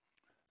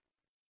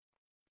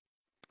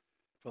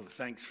Father,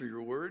 thanks for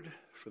your word,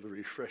 for the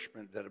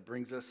refreshment that it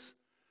brings us.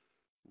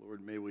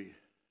 Lord, may we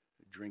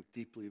drink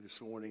deeply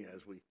this morning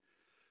as we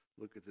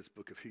look at this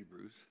book of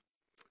Hebrews.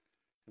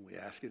 And we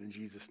ask it in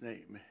Jesus'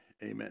 name.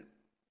 Amen.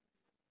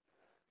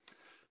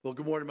 Well,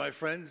 good morning, my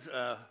friends.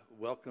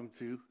 Welcome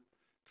to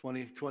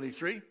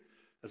 2023.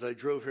 As I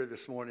drove here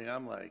this morning,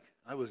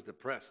 I was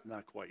depressed,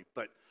 not quite,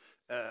 but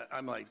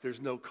I'm like, there's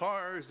no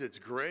cars, it's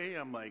gray.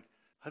 I'm like,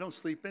 I don't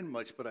sleep in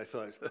much, but I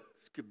thought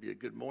this could be a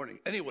good morning.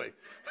 Anyway,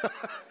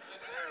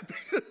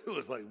 because it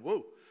was like,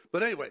 whoa.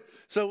 But anyway,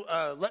 so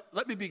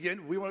let me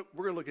begin. We're going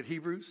to look at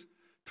Hebrews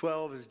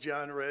 12, as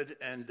John read,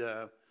 and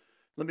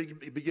let me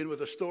begin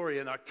with a story.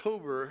 In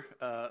October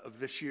of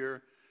this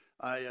year,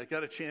 I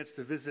got a chance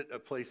to visit a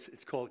place.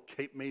 It's called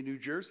Cape May, New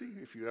Jersey.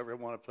 If you ever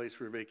want a place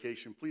for a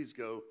vacation, please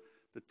go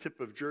the tip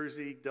of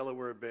Jersey,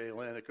 Delaware Bay,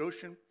 Atlantic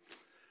Ocean.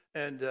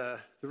 And the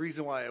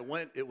reason why I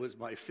went, it was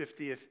my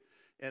 50th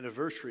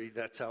anniversary.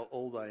 That's how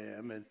old I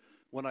am. And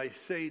when I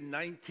say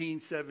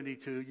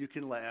 1972, you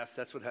can laugh.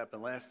 That's what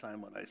happened last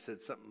time when I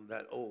said something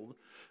that old.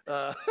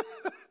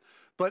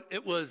 But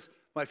it was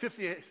my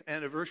 50th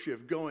anniversary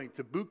of going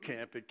to boot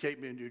camp at Cape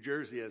May, New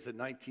Jersey as a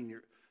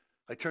 19-year.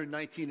 I turned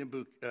 19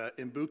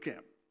 in boot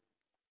camp.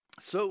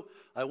 So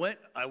I went.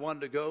 I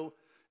wanted to go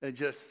and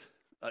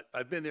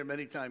I've been there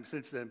many times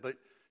since then, but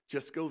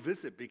just go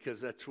visit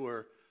because that's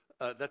where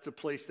that's a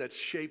place that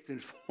shaped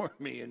and formed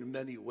me in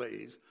many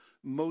ways,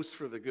 most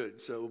for the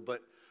good.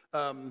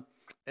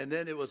 And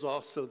then it was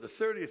also the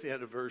 30th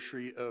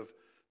anniversary of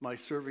my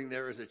serving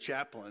there as a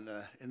chaplain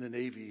in the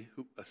Navy,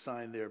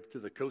 assigned there to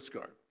the Coast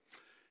Guard.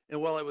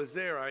 And while I was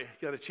there, I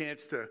got a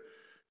chance to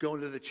go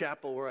into the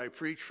chapel where I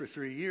preached for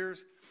 3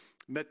 years,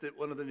 met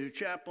one of the new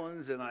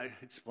chaplains, and I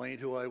explained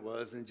who I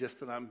was, and just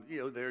that I'm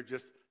there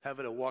just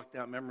having a walk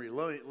down memory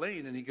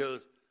lane, and he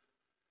goes,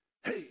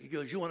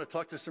 you want to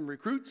talk to some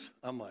recruits?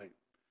 I'm like,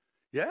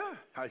 yeah.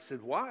 I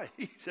said, why?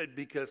 He said,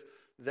 because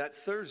that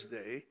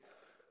Thursday,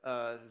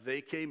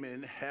 they came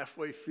in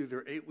halfway through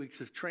their 8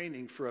 weeks of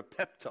training for a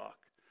pep talk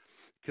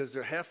because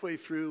they're halfway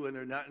through and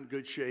they're not in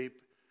good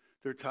shape.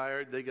 They're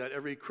tired. They got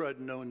every crud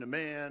known to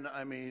man.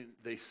 I mean,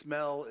 they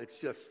smell. It's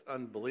just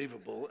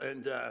unbelievable.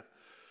 And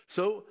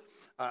so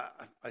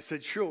I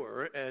said,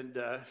 sure. And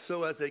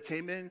so as they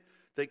came in,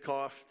 they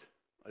coughed.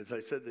 As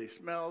I said, they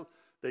smelled.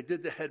 They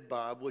did the head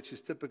bob, which is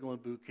typical in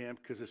boot camp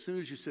because as soon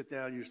as you sit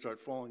down, you start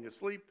falling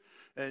asleep.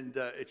 And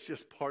it's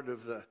just part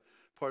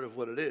of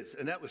what it is.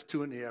 And that was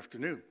 2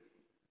 p.m.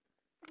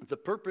 The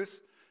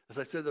purpose, as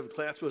I said, of the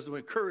class was to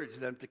encourage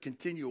them to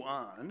continue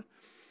on.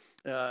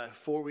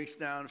 4 weeks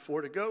down,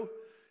 4 to go.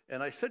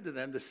 And I said to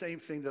them the same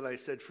thing that I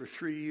said for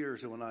 3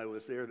 years when I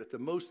was there, that the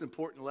most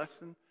important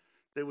lesson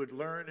they would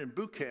learn in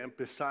boot camp,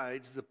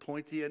 besides the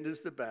pointy end is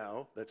the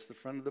bow, that's the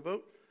front of the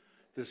boat,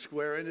 the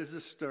square end is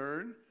the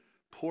stern,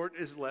 port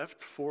is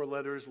left, 4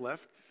 letters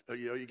left,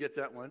 you get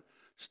that one.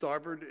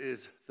 Starboard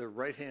is the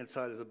right-hand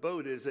side of the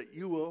boat, is that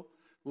you will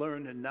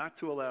learn not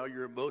to allow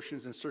your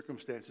emotions and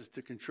circumstances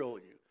to control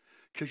you,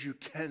 because you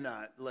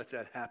cannot let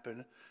that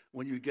happen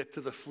when you get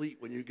to the fleet,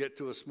 when you get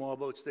to a small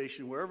boat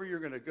station, wherever you're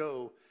going to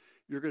go,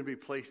 you're going to be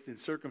placed in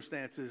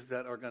circumstances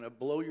that are going to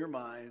blow your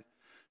mind.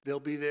 They'll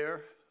be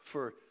there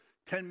for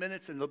 10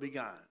 minutes and they'll be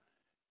gone.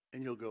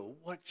 And you'll go,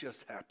 what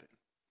just happened?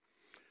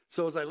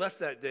 So as I left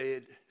that day,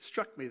 it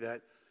struck me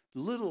that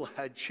little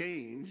had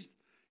changed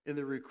in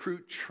the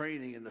recruit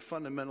training and the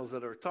fundamentals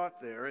that are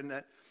taught there, and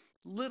that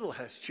little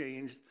has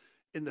changed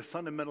in the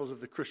fundamentals of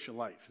the Christian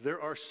life.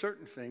 There are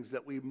certain things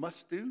that we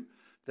must do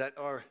that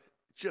are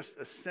just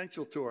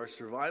essential to our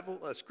survival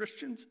as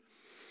Christians.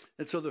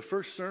 And so the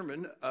first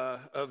sermon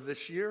of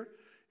this year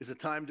is a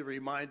time to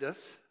remind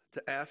us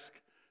to ask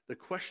the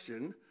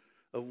question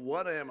of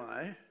what am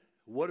I,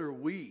 what are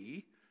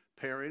we,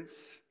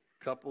 parents,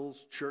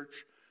 couples,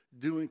 church,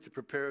 doing to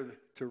prepare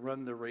to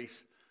run the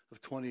race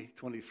of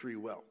 2023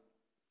 well.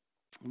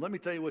 Let me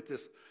tell you what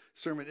this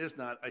sermon is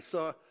not. I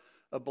saw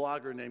a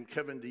blogger named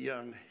Kevin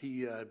DeYoung.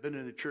 He been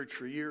in the church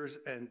for years,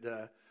 and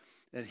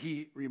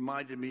he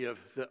reminded me of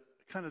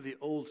the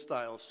old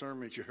style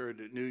sermons you heard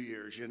at New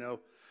Year's.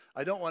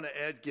 I don't want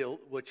to add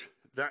guilt, which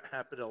that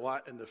happened a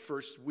lot in the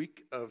first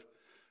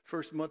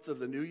month of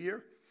the new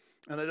year,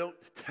 and I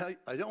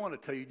don't want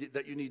to tell you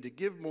that you need to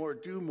give more,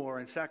 do more,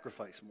 and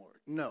sacrifice more.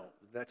 No,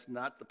 that's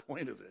not the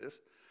point of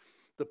this.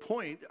 The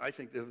point, I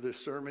think, of this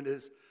sermon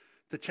is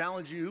to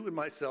challenge you and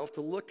myself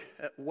to look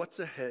at what's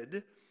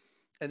ahead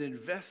and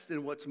invest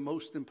in what's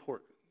most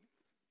important.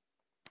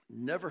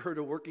 Never heard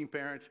a working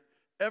parent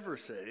ever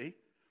say,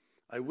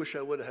 I wish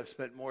I would have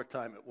spent more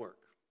time at work.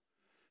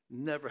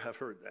 Never have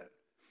heard that.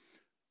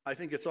 I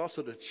think it's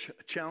also to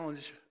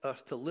challenge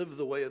us to live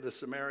the way of the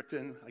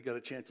Samaritan. I got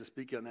a chance to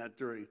speak on that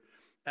during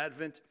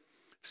Advent.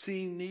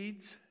 Seeing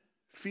needs,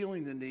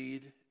 feeling the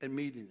need, and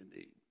meeting the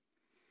need.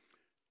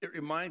 It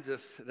reminds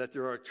us that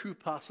there are 2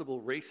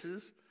 possible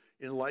races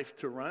in life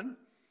to run.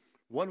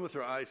 One with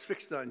our eyes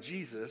fixed on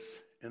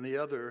Jesus, and the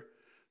other,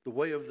 the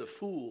way of the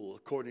fool,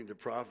 according to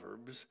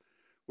Proverbs,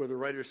 where the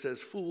writer says,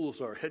 fools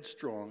are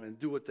headstrong and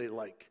do what they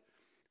like.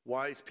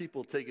 Wise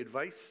people take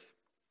advice.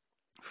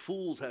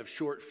 Fools have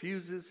short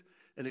fuses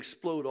and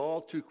explode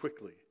all too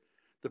quickly.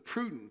 The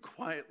prudent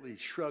quietly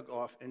shrug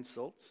off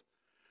insults.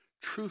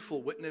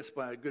 Truthful witness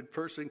by a good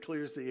person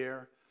clears the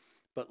air,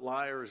 but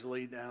liars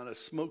lay down a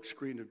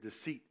smokescreen of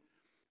deceit.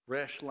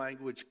 Rash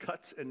language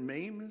cuts and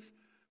maims,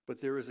 but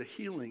there is a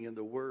healing in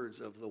the words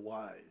of the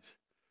wise.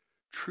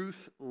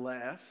 Truth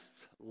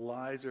lasts,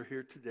 lies are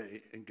here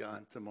today and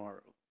gone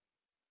tomorrow.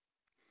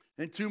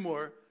 And two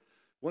more.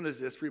 One is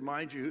this: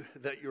 remind you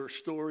that your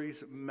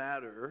stories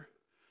matter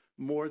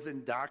more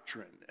than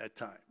doctrine at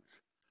times.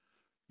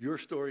 Your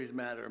stories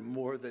matter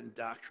more than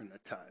doctrine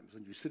at times.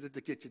 When you sit at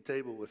the kitchen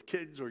table with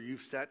kids, or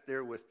you've sat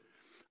there with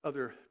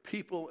other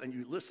people and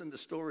you listen to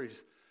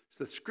stories,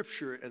 the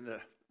scripture and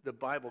the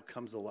Bible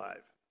comes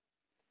alive.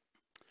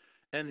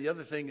 And the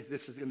other thing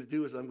this is going to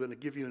do is I'm going to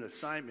give you an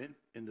assignment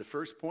in the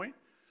first point,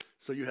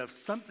 so you have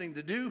something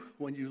to do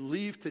when you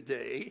leave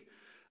today.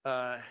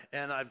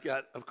 And I've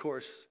got, of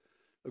course,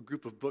 a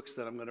group of books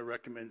that I'm going to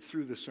recommend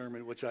through the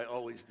sermon, which I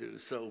always do.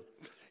 So,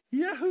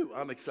 yahoo,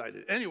 I'm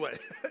excited. Anyway,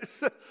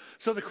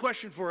 so the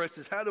question for us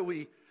is, how do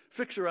we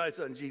fix our eyes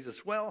on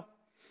Jesus? Well,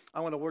 I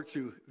want to work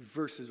through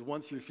verses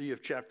 1 through 3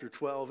 of chapter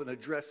 12 and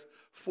address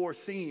 4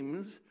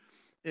 themes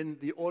in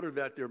the order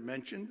that they're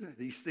mentioned.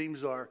 These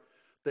themes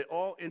they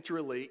all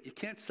interrelate. You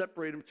can't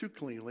separate them too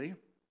cleanly.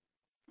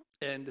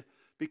 And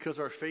because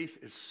our faith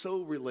is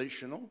so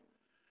relational,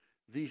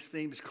 these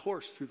themes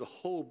course through the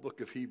whole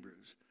book of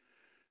Hebrews.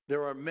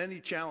 There are many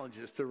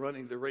challenges to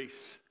running the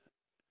race.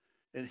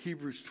 And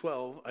Hebrews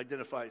 12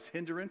 identifies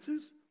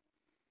hindrances,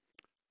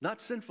 not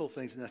sinful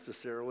things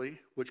necessarily,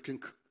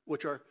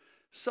 which are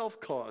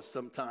self-caused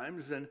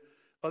sometimes, and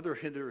other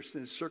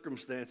hindrances,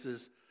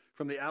 circumstances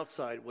from the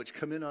outside which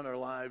come in on our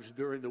lives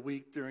during the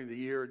week, during the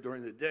year,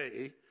 during the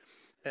day.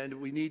 And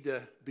we need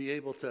to be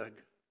able to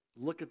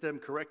look at them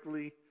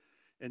correctly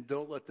and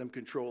don't let them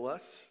control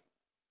us.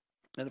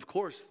 And of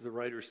course, the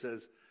writer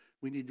says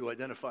we need to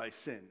identify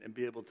sin and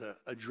be able to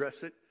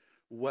address it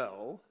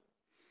well.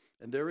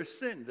 And there is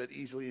sin that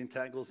easily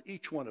entangles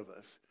each one of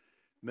us.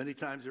 Many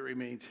times it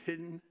remains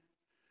hidden.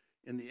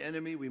 And the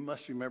enemy, we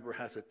must remember,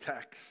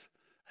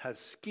 has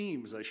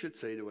schemes, I should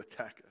say, to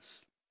attack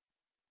us.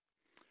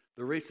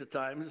 The race at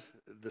times,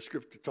 the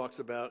scripture talks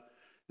about,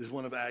 is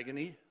one of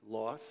agony,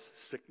 loss,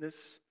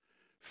 sickness,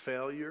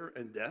 failure,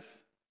 and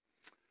death.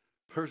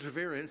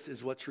 Perseverance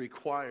is what's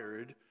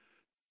required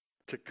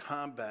to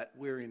combat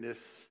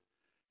weariness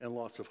and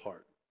loss of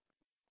heart.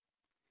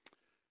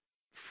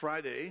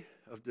 Friday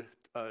of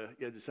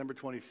December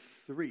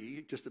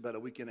 23, just about a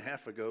week and a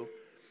half ago,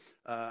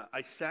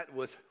 I sat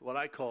with what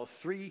I call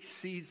 3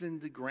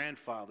 seasoned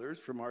grandfathers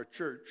from our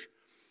church,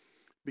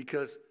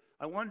 because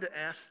I wanted to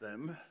ask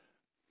them,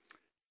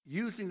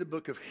 using the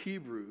book of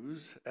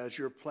Hebrews as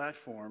your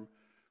platform,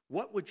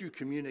 what would you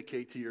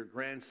communicate to your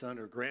grandson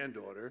or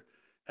granddaughter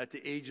at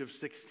the age of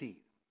 16?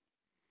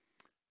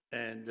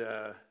 And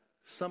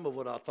some of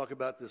what I'll talk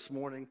about this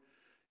morning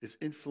is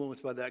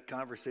influenced by that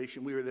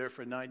conversation. We were there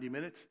for 90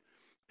 minutes,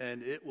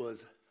 and it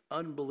was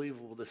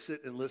unbelievable to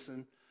sit and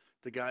listen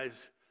to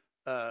guys.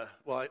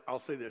 I'll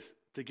say this.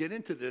 To get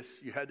into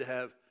this, you had to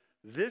have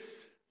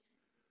this,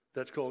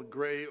 that's called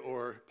gray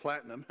or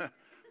platinum,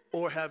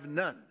 or have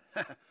none.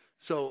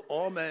 So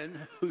all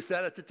men who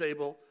sat at the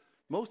table,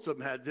 most of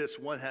them had this,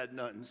 one had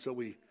none, so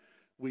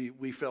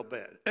we felt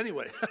bad.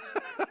 Anyway,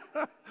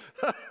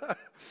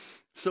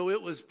 so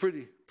it was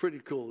pretty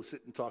cool to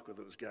sit and talk with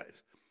those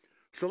guys.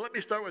 So let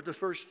me start with the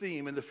first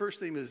theme, and the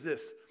first theme is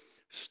this: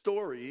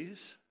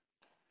 stories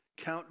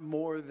count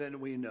more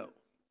than we know.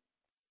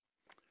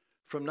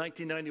 From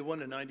 1991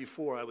 to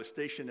 94, I was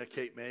stationed at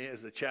Cape May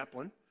as a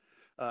chaplain,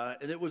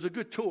 and it was a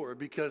good tour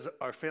because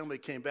our family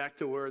came back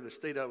to where the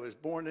state I was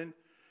born in,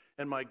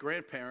 and my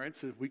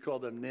grandparents, we call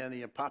them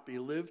Nanny and Poppy,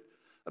 lived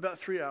about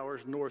 3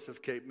 hours north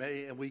of Cape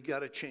May, and we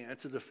got a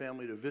chance as a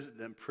family to visit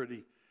them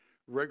pretty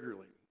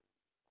regularly.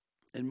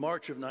 In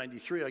March of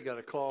 93, I got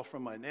a call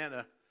from my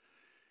Nana,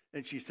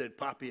 and she said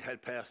Poppy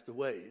had passed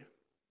away.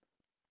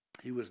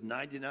 He was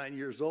 99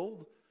 years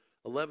old,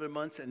 11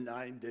 months and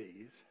 9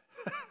 days.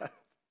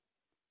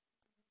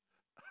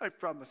 I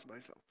promised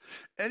myself.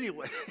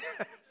 Anyway,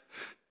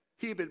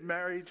 he had been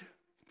married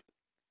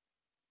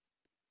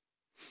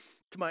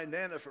to my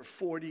Nana for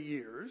 40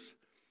 years.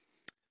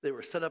 They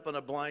were set up on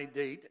a blind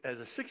date as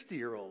a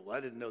 60-year-old. I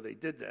didn't know they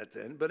did that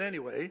then, but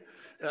anyway.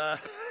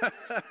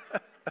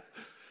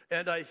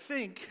 And I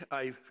think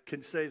I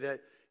can say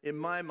that in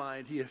my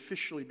mind, he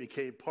officially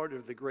became part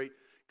of the great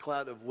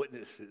cloud of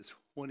witnesses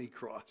when he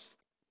crossed.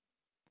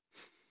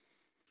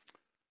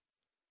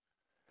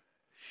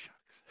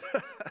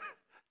 Shucks.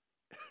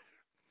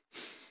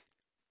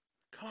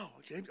 Come on,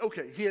 James.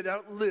 Okay, he had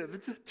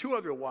outlived 2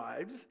 other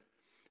wives,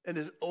 and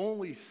his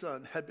only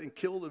son had been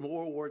killed in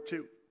World War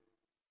II.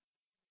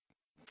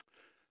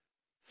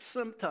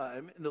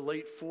 Sometime in the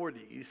late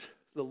 40s,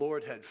 the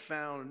Lord had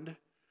found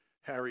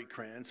Harry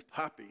Kranz,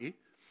 Poppy,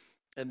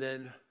 and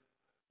then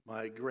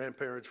my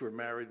grandparents were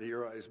married the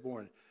year I was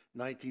born,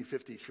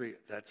 1953.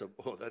 That's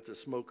a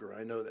smoker,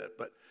 I know that.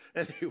 But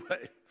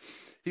anyway,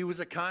 he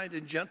was a kind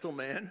and gentle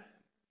man.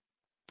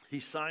 he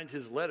signed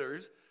his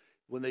letters,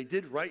 when they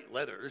did write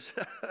letters,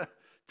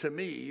 to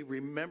me,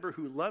 remember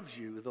who loves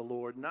you, the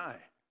Lord and I.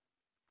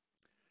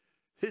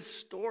 His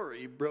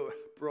story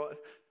brought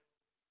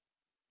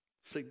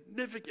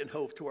significant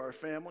hope to our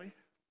family.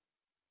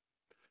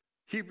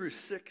 Hebrews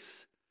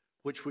 6,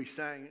 which we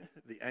sang,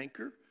 the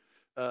anchor,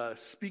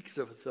 speaks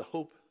of the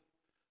hope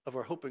of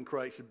our hope in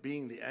Christ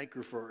being the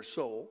anchor for our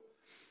soul.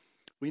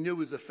 We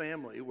knew as a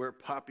family where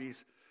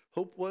Poppy's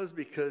hope was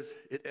because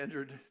it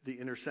entered the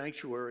inner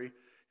sanctuary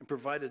and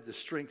provided the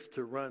strength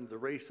to run the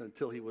race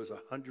until he was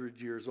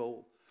 100 years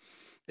old.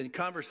 In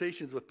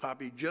conversations with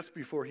Poppy just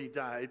before he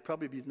died,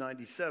 probably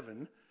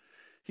 97,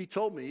 he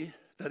told me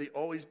that he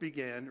always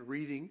began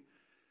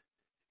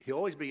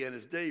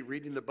his day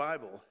reading the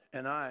Bible.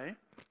 And I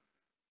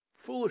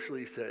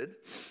foolishly said,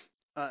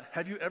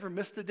 have you ever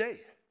missed a day?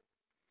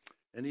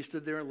 And he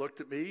stood there and looked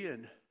at me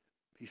and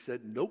he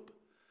said, nope.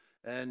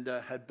 And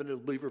had been a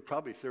believer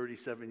probably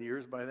 37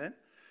 years by then.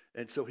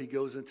 And so he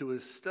goes into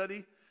his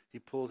study. He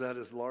pulls out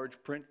his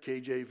large print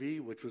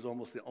KJV, which was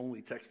almost the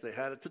only text they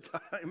had at the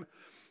time,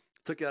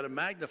 took out a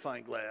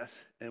magnifying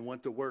glass, and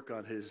went to work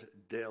on his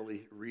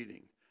daily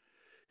reading.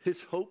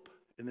 His hope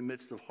in the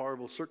midst of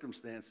horrible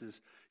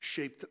circumstances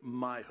shaped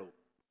my hope.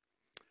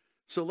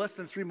 So less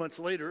than 3 months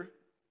later,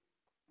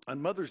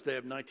 on Mother's Day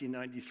of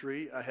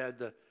 1993, I had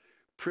the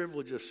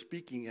privilege of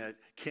speaking at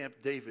Camp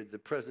David, the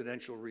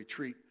presidential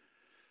retreat.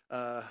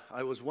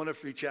 I was one of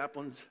 3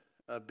 chaplains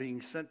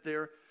being sent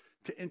there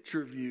to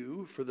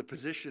interview for the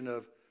position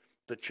of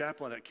the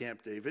chaplain at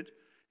Camp David.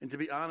 And to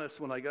be honest,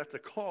 when I got the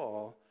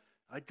call,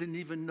 I didn't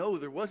even know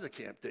there was a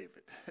Camp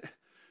David.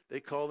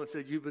 They called and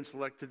said, you've been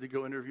selected to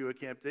go interview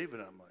at Camp David.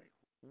 I'm like,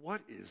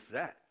 what is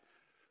that?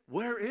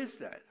 Where is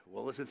that?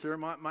 Well, it's in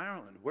Thurmont,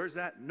 Maryland. Where's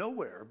that?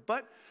 Nowhere.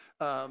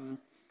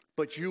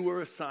 But you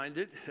were assigned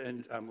it,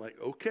 and I'm like,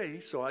 okay.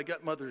 So I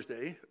got Mother's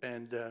Day,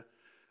 and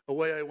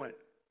away I went.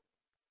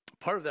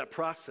 Part of that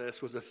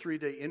process was a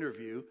 3-day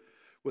interview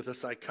with a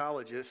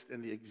psychologist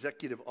and the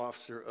executive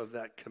officer of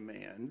that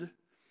command.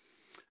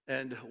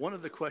 And one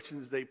of the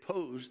questions they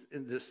posed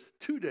in this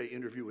 2-day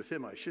interview with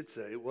him, I should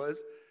say,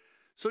 was,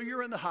 so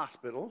you're in the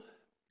hospital.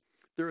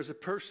 There is a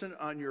person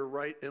on your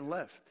right and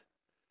left.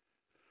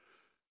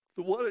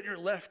 The one on your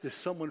left is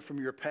someone from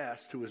your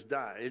past who has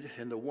died,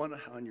 and the one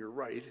on your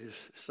right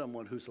is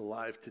someone who's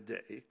alive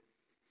today.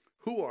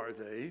 Who are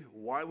they?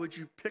 Why would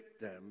you pick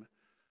them?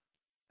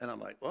 And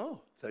I'm like,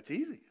 oh, that's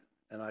easy.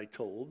 And I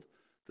told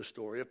the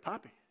story of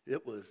Poppy.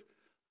 It was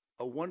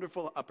a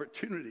wonderful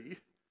opportunity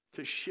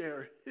to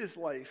share his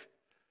life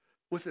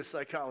with a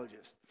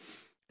psychologist.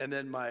 And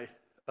then my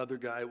other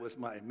guy was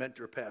my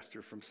mentor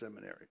pastor from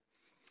seminary.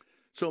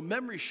 So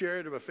memory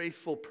shared of a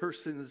faithful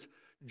person's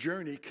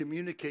journey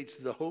communicates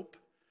the hope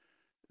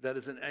that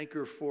is an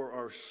anchor for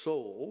our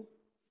soul.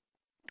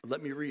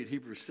 Let me read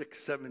Hebrews 6,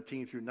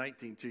 17 through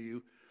 19 to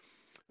you.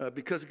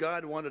 Because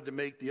God wanted to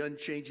make the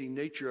unchanging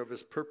nature of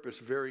his purpose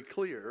very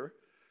clear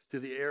to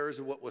the heirs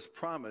of what was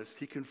promised,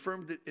 he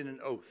confirmed it in an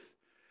oath.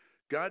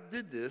 God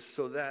did this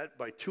so that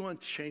by 2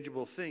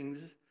 unchangeable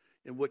things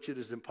in which it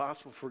is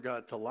impossible for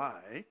God to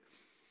lie,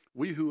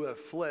 we who have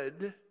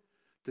fled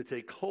to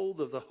take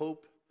hold of the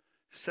hope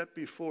set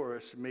before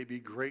us may be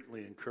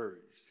greatly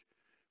encouraged.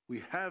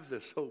 We have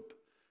this hope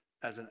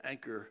as an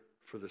anchor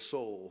for the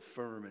soul,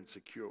 firm and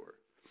secure.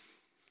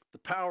 The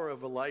power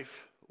of a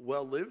life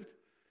well lived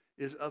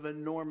is of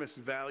enormous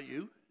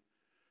value,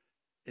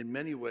 in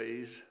many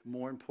ways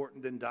more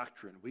important than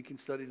doctrine. We can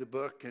study the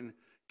book and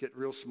get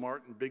real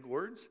smart and big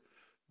words,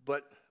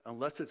 but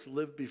unless it's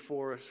lived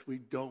before us, we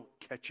don't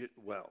catch it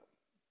well.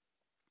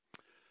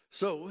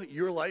 So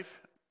your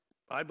life,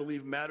 I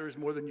believe, matters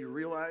more than you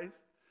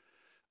realize.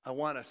 I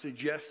want to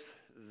suggest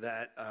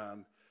that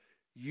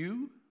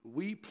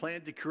we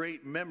plan to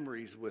create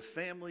memories with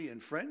family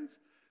and friends.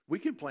 We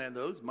can plan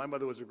those. My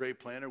mother was a great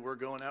planner. We're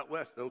going out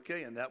west.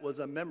 Okay, and that was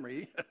a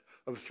memory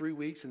of 3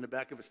 weeks in the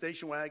back of a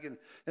station wagon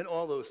and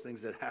all those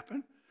things that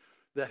happened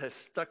that has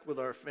stuck with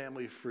our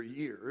family for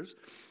years.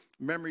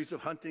 Memories of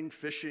hunting,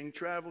 fishing,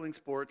 traveling,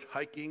 sports,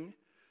 hiking,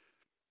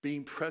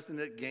 being present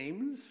at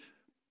games.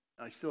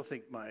 I still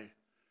think my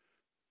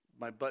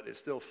butt is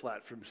still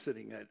flat from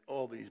sitting at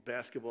all these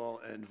basketball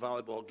and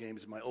volleyball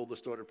games my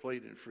oldest daughter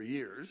played in for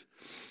years.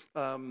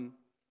 And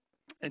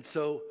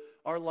so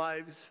our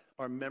lives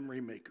are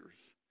memory makers.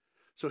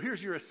 So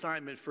here's your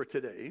assignment for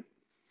today.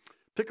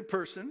 Pick a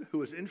person who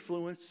has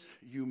influenced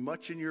you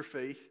much in your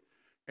faith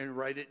and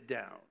write it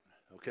down.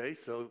 Okay,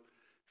 so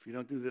if you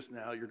don't do this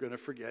now, you're going to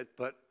forget,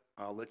 but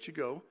I'll let you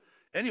go.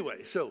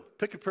 Anyway, so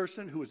pick a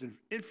person who has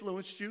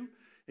influenced you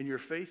in your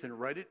faith and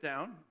write it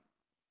down.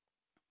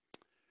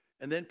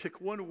 And then pick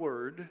one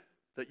word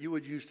that you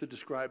would use to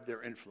describe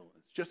their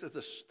influence, just as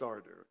a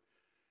starter,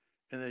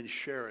 and then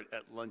share it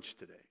at lunch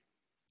today.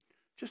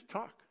 Just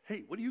talk.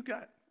 Hey, what do you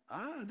got?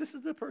 This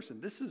is the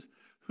person. This is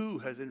who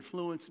has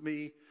influenced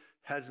me,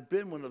 has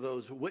been one of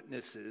those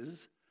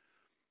witnesses,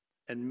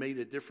 and made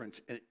a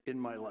difference in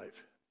my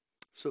life.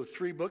 So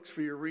 3 books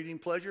for your reading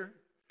pleasure,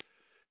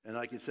 and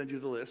I can send you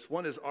the list.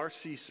 One is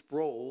R.C.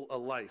 Sproul, A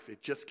Life.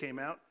 It just came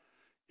out.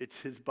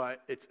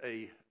 It's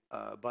a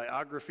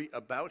biography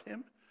about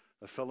him.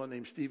 A fellow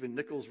named Stephen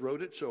Nichols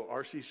wrote it, so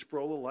R.C.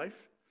 Sproul, A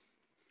Life.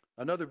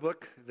 Another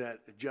book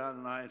that John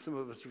and I and some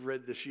of us have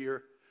read this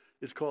year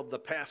is called The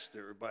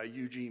Pastor by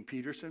Eugene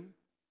Peterson.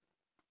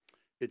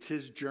 It's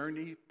his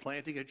journey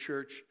planting a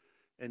church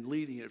and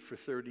leading it for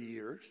 30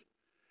 years.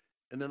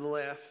 And then the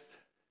last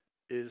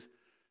is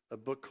a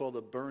book called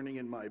A Burning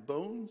in My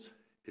Bones.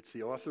 It's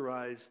the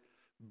authorized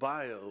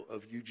bio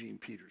of Eugene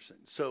Peterson.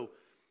 So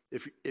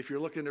if you're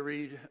looking to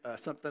read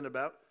something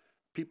about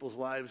people's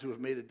lives who have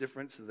made a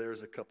difference,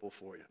 there's a couple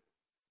for you.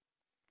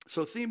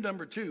 So theme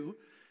number 2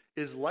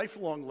 is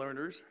lifelong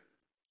learners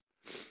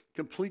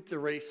complete the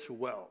race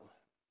well.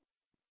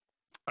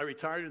 I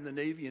retired in the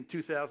Navy in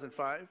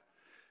 2005,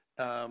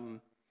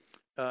 and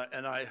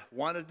I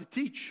wanted to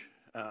teach.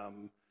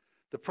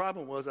 The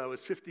problem was I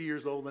was 50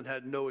 years old and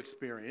had no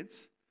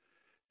experience,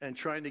 and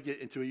trying to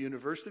get into a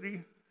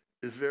university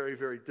is very,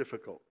 very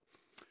difficult.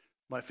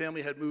 My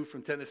family had moved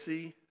to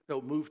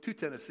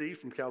Tennessee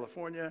from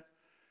California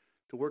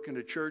to work in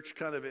a church,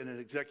 kind of in an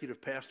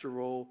executive pastor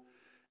role.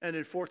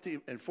 And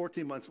 14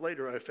 months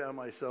later, I found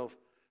myself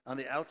on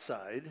the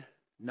outside,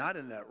 not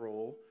in that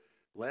role,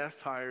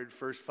 last hired,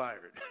 first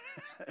fired.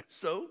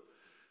 So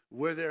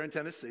we're there in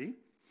Tennessee,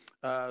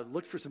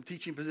 looked for some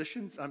teaching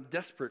positions. I'm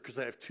desperate because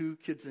I have 2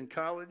 kids in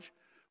college,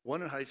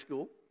 1 in high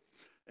school.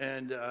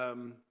 And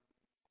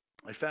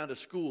I found a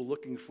school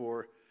looking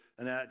for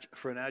an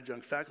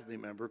adjunct faculty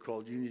member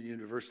called Union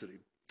University.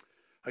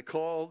 I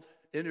called,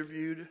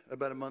 interviewed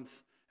about a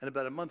month, and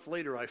about a month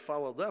later, I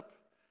followed up,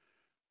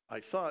 I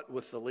thought,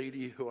 with the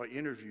lady who I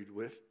interviewed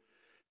with,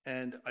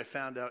 and I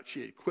found out she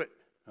had quit.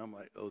 I'm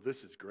like, oh,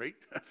 this is great.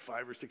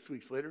 5 or 6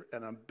 weeks later,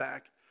 and I'm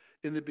back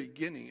in the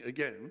beginning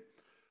again.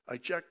 I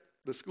checked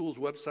the school's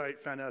website,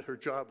 found out her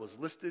job was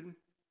listed. An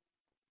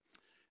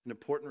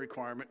important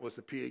requirement was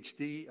a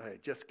PhD. I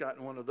had just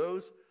gotten one of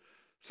those,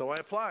 so I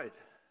applied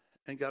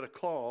and got a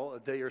call a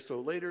day or so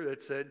later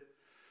that said,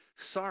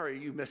 sorry,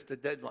 you missed the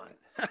deadline.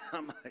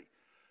 I'm like,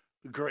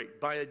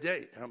 great, by a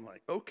day. I'm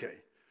like, okay.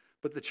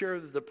 But the chair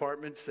of the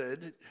department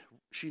said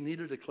she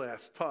needed a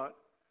class taught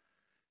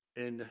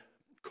in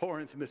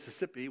Corinth,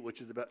 Mississippi,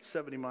 which is about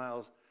 70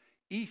 miles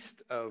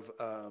east of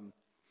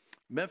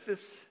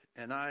Memphis.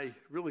 And I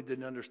really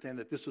didn't understand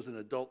that this was an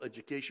adult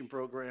education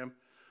program,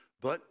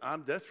 but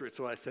I'm desperate.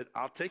 So I said,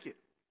 I'll take it,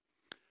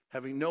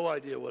 having no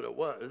idea what it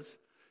was.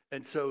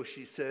 And so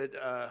she said,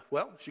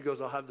 she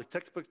goes, I'll have the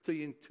textbook to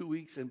you in 2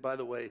 weeks. And by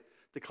the way,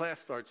 the class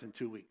starts in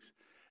 2 weeks.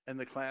 And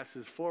the class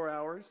is 4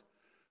 hours,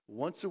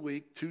 once a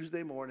week,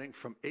 Tuesday morning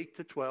from 8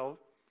 to 12.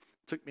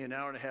 It took me an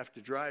hour and a half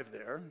to drive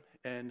there.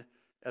 And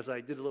as I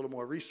did a little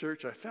more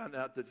research, I found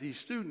out that these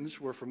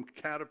students were from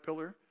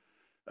Caterpillar,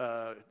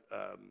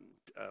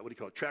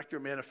 tractor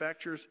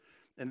manufacturers,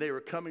 and they were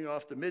coming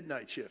off the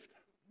midnight shift.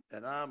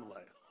 And I'm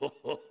like,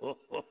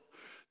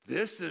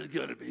 this is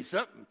going to be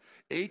something.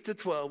 8 to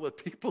 12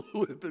 with people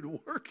who have been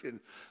working,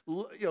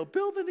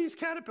 building these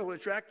Caterpillar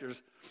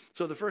tractors.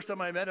 So the first time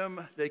I met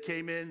them, they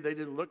came in, they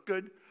didn't look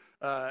good.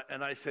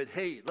 And I said,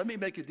 hey, let me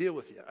make a deal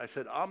with you. I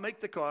said, I'll make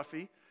the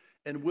coffee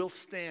and we'll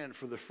stand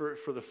for the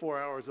 4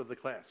 hours of the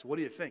class. What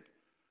do you think?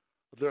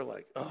 They're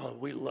like, oh,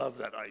 we love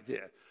that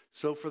idea.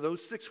 So for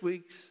those 6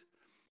 weeks,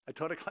 I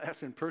taught a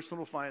class in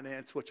personal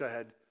finance, which I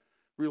had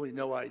really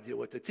no idea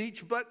what to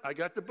teach, but I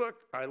got the book,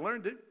 I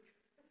learned it,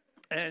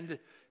 and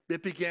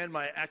it began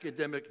my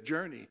academic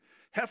journey.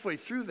 Halfway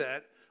through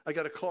that, I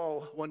got a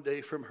call one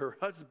day from her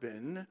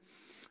husband,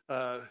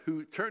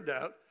 who turned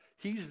out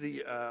he was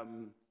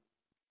the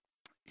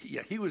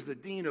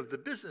dean of the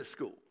business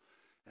school.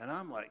 And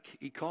I'm like,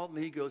 he called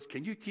me, he goes,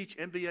 can you teach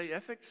MBA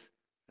ethics?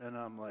 And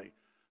I'm like,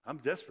 I'm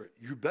desperate.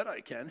 You bet I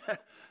can.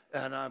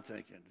 And I'm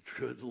thinking,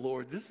 good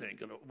Lord, this ain't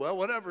gonna, well,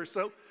 whatever.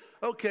 So,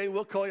 okay,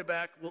 we'll call you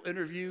back. We'll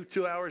interview.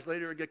 2 hours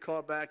later, I get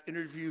called back,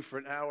 interview for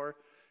an hour.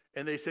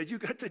 And they said, you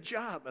got the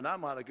job. And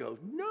I'm on to go,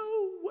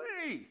 no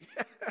way.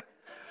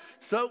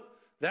 So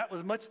that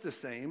was much the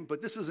same,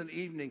 but this was an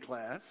evening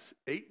class,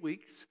 8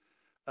 weeks.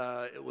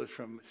 It was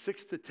from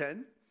 6 to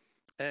 10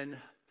 and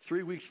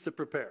 3 weeks to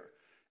prepare.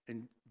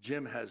 And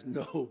Jim has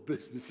no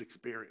business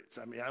experience.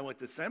 I mean, I went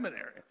to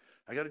seminary.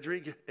 I got a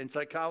degree in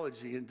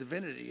psychology and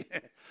divinity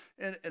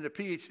and a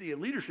PhD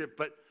in leadership,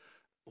 but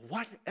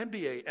what,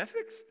 MBA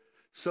ethics?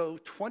 So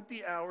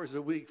 20 hours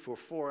a week for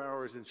 4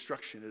 hours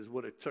instruction is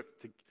what it took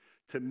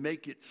to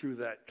make it through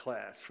that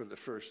class for the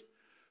first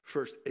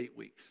 8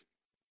 weeks.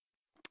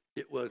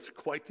 It was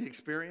quite the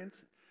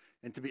experience,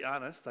 and to be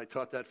honest, I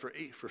taught that for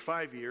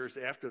 5 years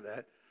after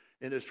that,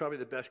 and it was probably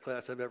the best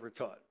class I've ever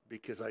taught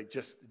because I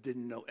just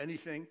didn't know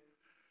anything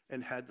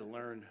and had to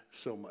learn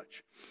so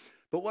much.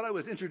 But what I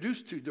was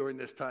introduced to during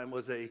this time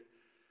was the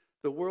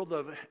world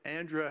of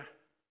Andra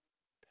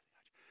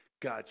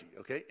Gaggi,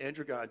 okay?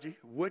 Andra Gaggi,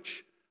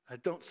 which I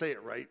don't say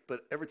it right,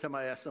 but every time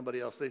I ask somebody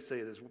else, they say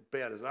it as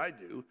bad as I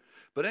do.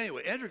 But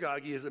anyway, Andra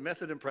Gaggi is a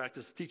method and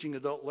practice of teaching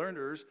adult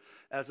learners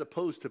as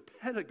opposed to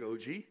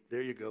pedagogy.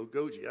 There you go,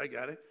 Goji, I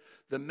got it.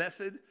 The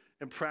method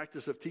and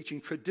practice of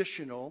teaching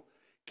traditional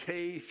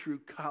K through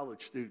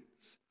college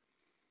students.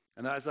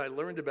 And as I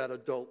learned about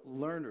adult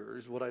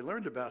learners, what I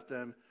learned about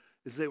them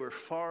is they were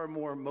far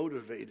more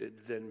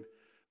motivated than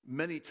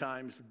many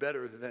times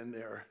better than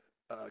their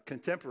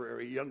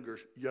contemporary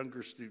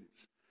younger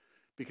students,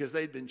 because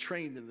they'd been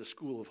trained in the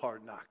school of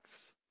hard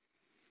knocks.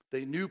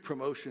 They knew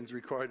promotions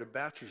required a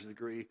bachelor's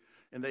degree,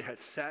 and they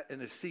had sat in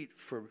a seat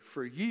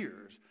for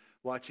years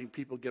watching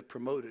people get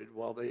promoted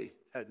while they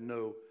had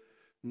no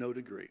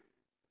degree.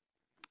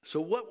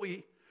 So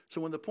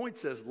when the point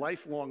says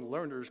lifelong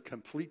learners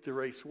complete the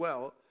race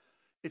well,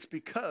 it's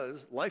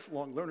because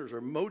lifelong learners are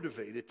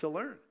motivated to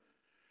learn.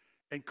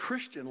 And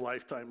Christian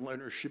lifetime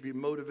learners should be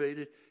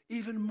motivated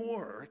even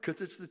more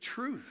because it's the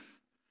truth.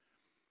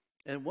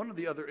 And one of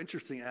the other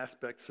interesting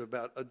aspects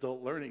about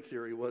adult learning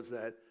theory was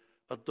that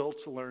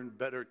adults learn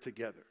better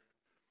together.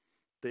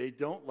 They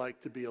don't like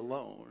to be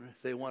alone.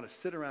 They want to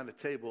sit around a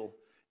table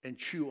and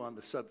chew on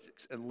the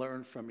subjects and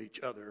learn from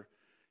each other.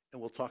 And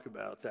we'll talk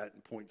about that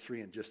in point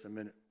 3 in just a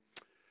minute.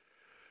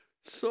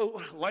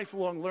 So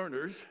lifelong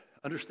learners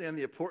understand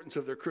the importance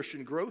of their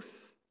Christian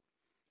growth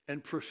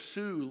and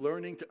pursue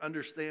learning to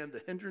understand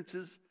the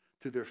hindrances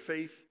to their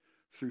faith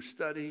through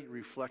study,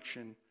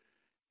 reflection,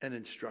 and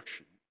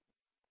instruction.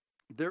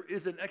 There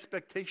is an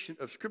expectation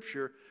of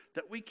Scripture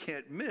that we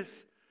can't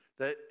miss,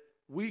 that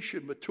we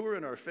should mature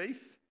in our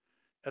faith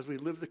as we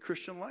live the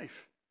Christian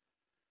life.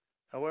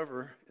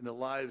 However, in the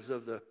lives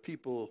of the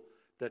people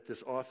that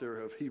this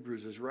author of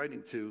Hebrews is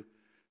writing to,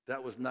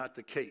 that was not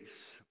the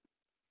case.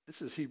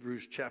 This is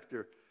Hebrews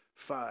chapter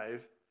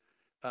 5.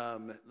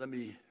 Let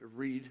me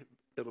read.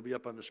 It'll be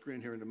up on the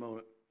screen here in a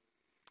moment.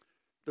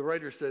 The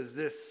writer says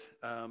this,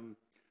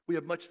 we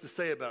have much to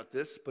say about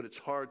this, but it's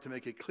hard to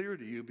make it clear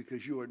to you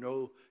because you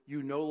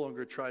no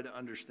longer try to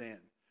understand.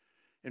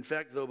 In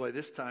fact, though by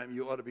this time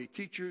you ought to be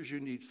teachers, you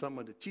need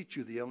someone to teach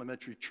you the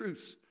elementary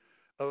truths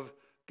of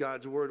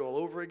God's word all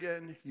over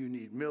again. You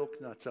need milk,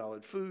 not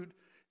solid food.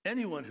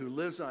 Anyone who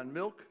lives on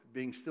milk,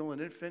 being still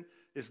an infant,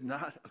 is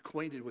not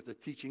acquainted with the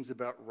teachings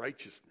about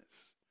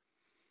righteousness.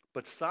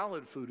 But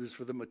solid food is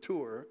for the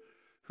mature,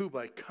 who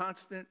by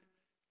constant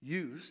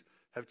use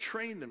have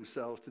trained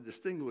themselves to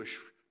distinguish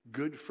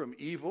good from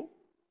evil.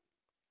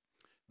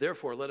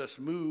 Therefore, let us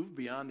move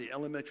beyond the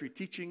elementary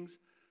teachings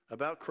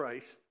about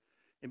Christ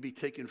and be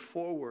taken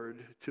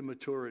forward to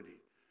maturity,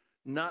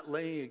 not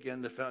laying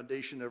again the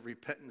foundation of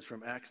repentance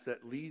from acts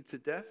that lead to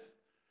death,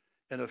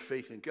 and of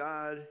faith in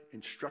God,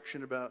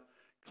 instruction about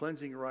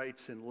cleansing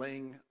rites and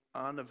laying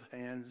on of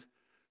hands,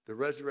 the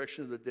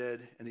resurrection of the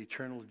dead, and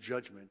eternal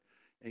judgment.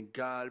 And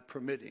God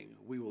permitting,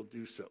 we will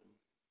do so.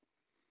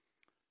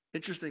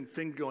 Interesting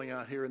thing going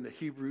on here in the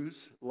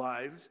Hebrews'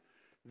 lives.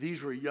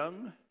 These were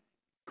young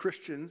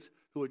Christians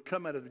who had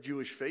come out of the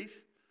Jewish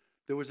faith.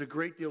 There was a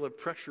great deal of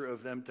pressure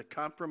of them to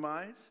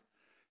compromise.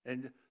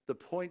 And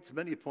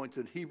many points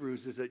in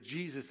Hebrews is that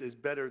Jesus is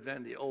better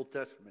than the Old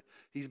Testament.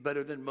 He's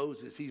better than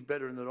Moses. He's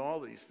better than all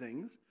these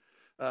things.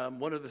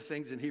 One of the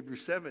things in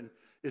Hebrews 7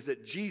 is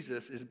that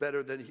Jesus is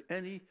better than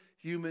any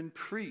human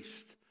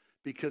priest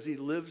because he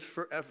lives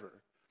forever.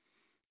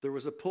 There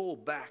was a pull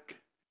back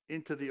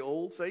into the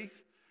old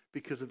faith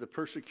because of the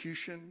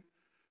persecution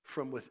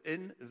from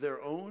within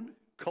their own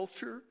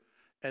culture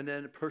and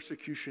then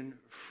persecution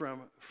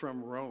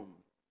from Rome.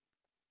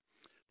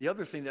 The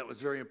other thing that was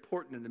very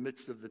important in the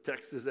midst of the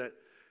text is that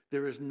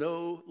there is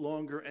no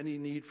longer any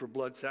need for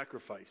blood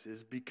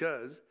sacrifices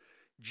because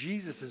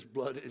Jesus'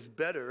 blood is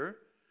better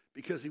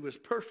because he was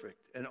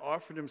perfect and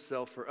offered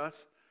himself for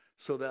us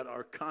so that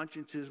our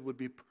consciences would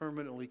be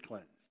permanently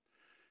cleansed.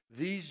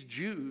 These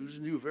Jews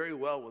knew very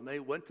well when they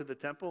went to the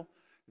temple,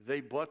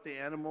 they bought the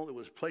animal, it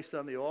was placed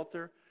on the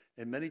altar,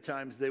 and many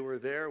times they were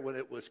there when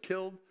it was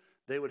killed.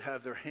 They would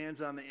have their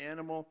hands on the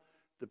animal,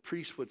 the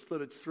priest would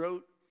slit its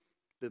throat,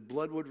 the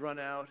blood would run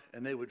out,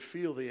 and they would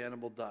feel the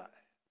animal die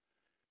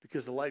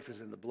because the life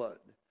is in the blood.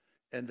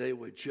 And they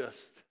would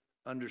just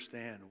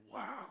understand,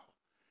 wow.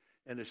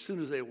 And as soon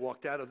as they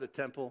walked out of the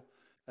temple,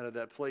 out of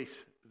that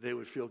place, they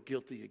would feel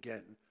guilty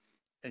again.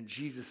 And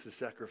Jesus'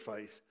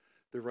 sacrifice,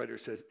 the writer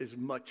says, is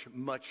much,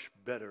 much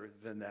better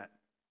than that.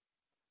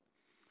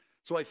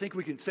 So I think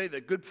we can say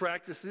that good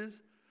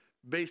practices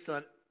based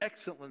on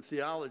excellent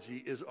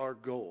theology is our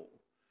goal.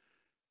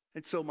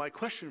 And so my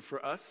question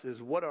for us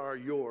is, what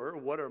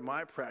are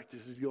my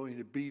practices going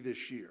to be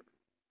this year?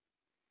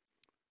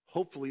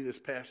 Hopefully this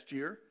past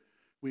year,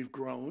 we've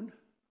grown.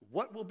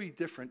 What will be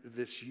different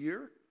this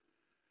year?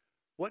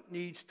 What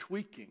needs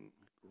tweaking,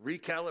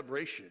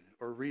 recalibration,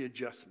 or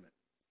readjustment?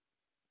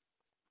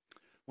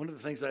 One of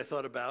the things I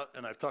thought about,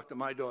 and I've talked to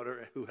my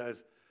daughter who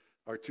has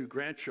our 2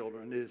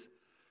 grandchildren, is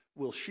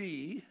will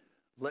she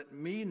let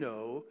me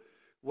know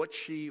what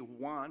she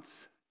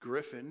wants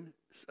Griffin,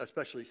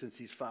 especially since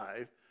he's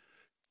 5,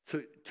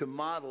 to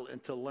model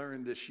and to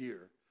learn this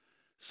year,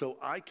 so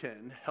I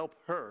can help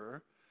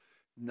her,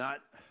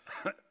 not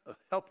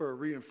help her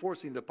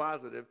reinforcing the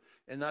positive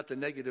and not the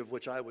negative,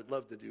 which I would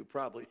love to do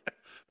probably.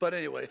 But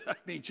anyway, I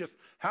mean, just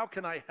how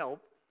can I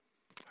help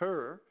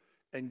her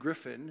and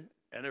Griffin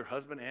and her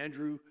husband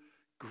Andrew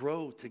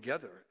grow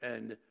together?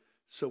 And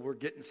so we're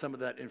getting some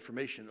of that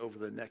information over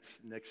the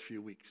next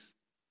few weeks.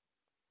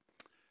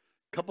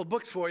 Couple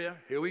books for you.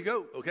 Here we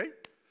go, okay?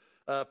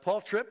 Paul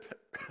Tripp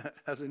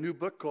has a new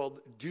book called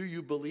Do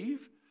You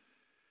Believe?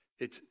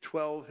 It's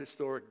 12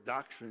 historic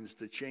doctrines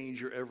to change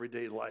your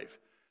everyday life.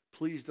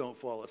 Please don't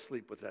fall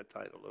asleep with that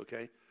title,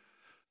 okay?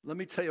 Let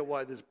me tell you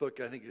why this book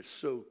I think is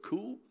so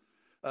cool.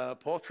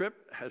 Paul Tripp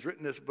has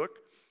written this book,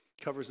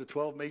 covers the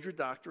 12 major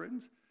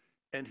doctrines,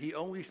 and he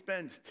only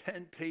spends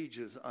 10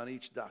 pages on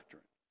each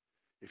doctrine.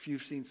 If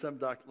you've seen some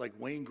doctor like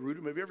Wayne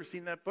Grudem, have you ever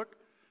seen that book?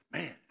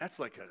 Man, that's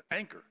like an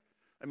anchor.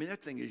 I mean,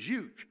 that thing is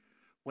huge.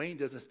 Wayne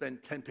doesn't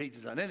spend 10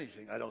 pages on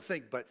anything, I don't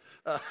think, but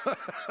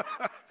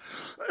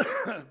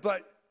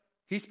but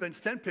he spends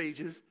 10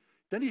 pages,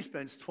 then he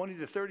spends 20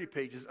 to 30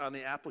 pages on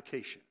the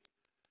application.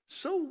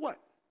 So what?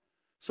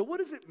 So what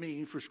does it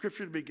mean for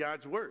Scripture to be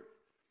God's word?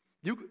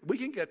 We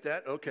can get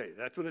that. Okay,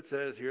 that's what it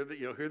says. Here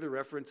are the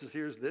references.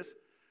 Here's this.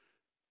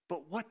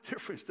 But what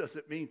difference does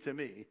it mean to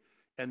me?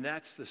 And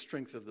that's the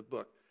strength of the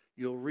book.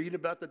 You'll read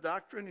about the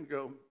doctrine and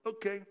go,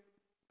 okay,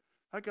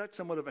 I got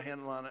somewhat of a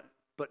handle on it.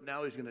 But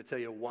now he's going to tell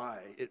you why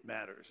it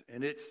matters.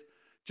 And it's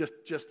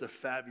just a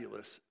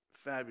fabulous,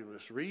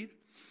 fabulous read.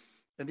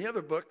 And the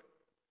other book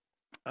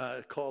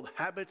called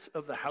Habits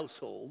of the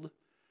Household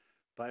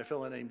by a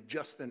fellow named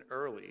Justin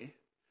Earley.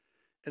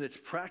 And it's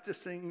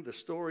practicing the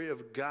story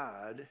of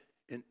God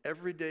in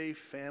everyday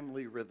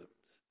family rhythms.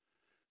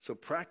 So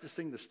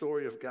practicing the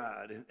story of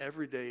God in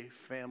everyday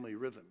family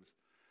rhythms.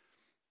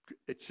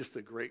 It's just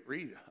a great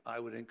read. I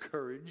would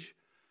encourage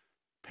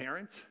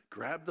parents,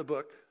 grab the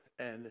book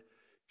and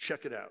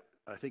check it out.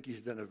 I think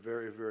he's done a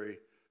very, very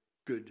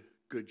good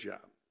job.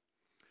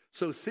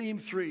 So theme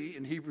 3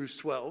 in Hebrews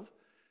 12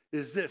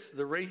 is this: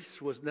 the race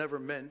was never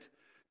meant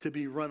to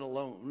be run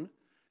alone.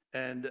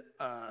 And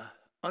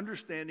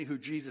understanding who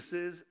Jesus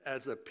is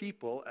as a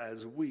people,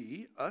 as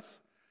we, us,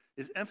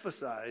 is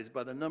emphasized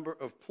by the number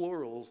of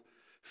plurals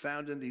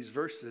found in these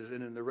verses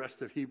and in the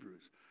rest of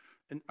Hebrews.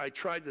 And I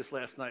tried this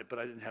last night, but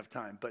I didn't have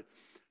time.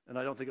 And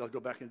I don't think I'll go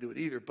back and do it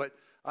either. But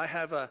I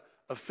have a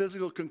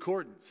physical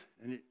concordance.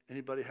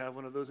 Anybody have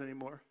one of those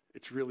anymore?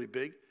 It's really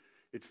big.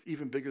 It's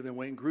even bigger than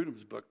Wayne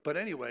Grudem's book. But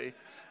anyway,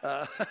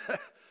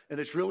 and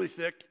it's really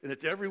thick, and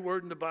it's every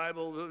word in the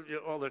Bible,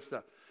 all that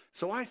stuff.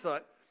 So I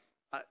thought,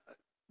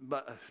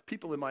 but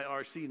people in my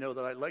RC know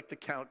that I like to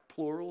count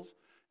plurals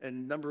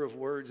and number of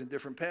words in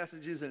different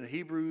passages in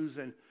Hebrews,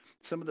 and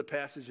some of the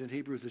passages in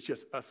Hebrews is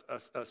just us,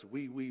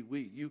 we,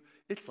 you.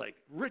 It's like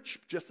rich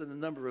just in the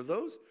number of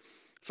those.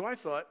 So I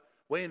thought,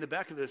 way in the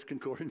back of this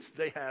concordance,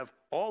 they have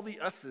all the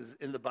us's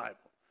in the Bible.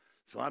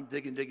 So I'm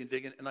digging,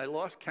 and I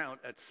lost count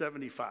at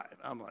 75.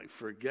 I'm like,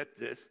 forget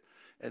this.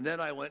 And then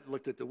I went and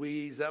looked at the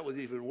we's. That was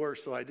even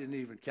worse, so I didn't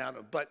even count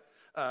them. But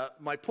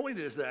my point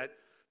is that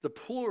the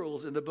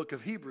plurals in the book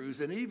of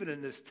Hebrews, and even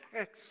in this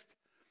text,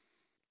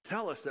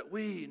 tell us that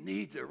we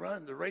need to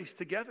run the race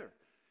together.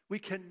 We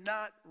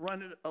cannot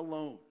run it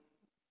alone.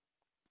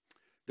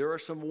 There are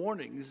some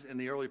warnings in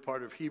the early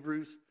part of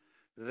Hebrews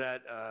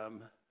that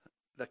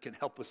can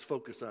help us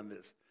focus on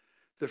this.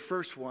 The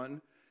first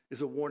one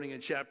is a warning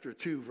in chapter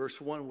 2,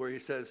 verse 1, where he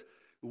says,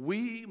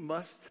 we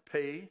must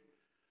pay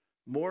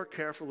more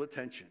careful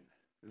attention,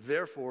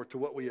 therefore, to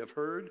what we have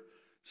heard,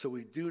 so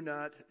we do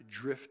not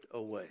drift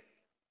away.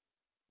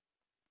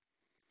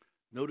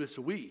 Notice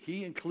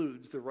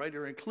the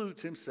writer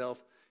includes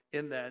himself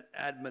in that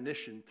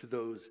admonition to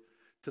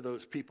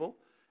those people.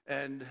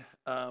 And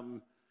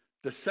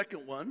the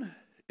second one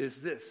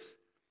is this.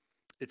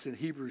 It's in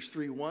Hebrews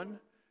 3:1.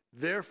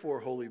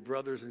 Therefore, holy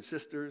brothers and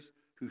sisters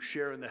who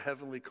share in the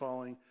heavenly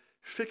calling,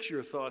 fix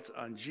your thoughts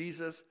on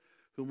Jesus,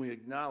 whom we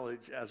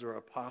acknowledge as our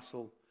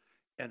apostle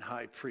and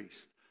high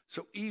priest.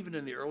 So even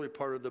in the early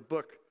part of the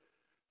book,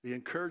 the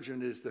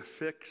encouragement is to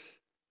fix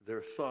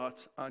their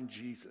thoughts on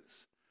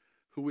Jesus,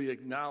 who we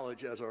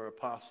acknowledge as our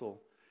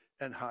apostle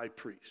and high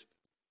priest.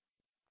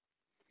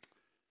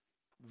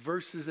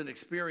 Verses and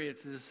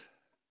experiences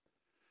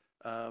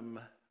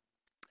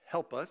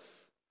help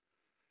us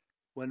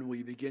when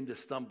we begin to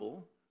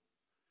stumble.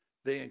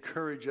 They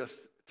encourage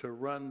us to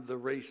run the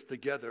race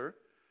together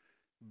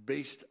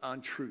based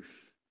on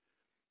truth.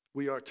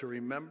 We are to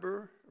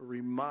remember,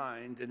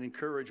 remind, and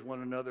encourage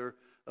one another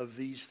of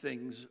these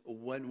things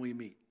when we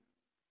meet.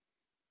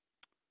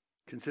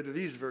 Consider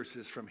these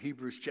verses from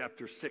Hebrews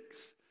chapter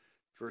 6,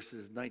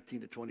 verses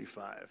 19 to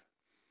 25.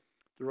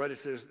 The writer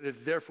says,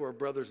 therefore,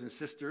 brothers and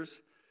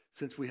sisters,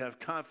 since we have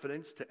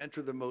confidence to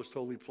enter the most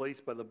holy place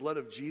by the blood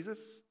of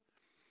Jesus,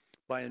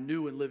 by a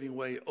new and living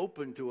way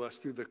open to us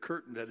through the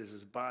curtain that is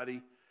his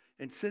body,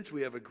 and since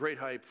we have a great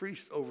high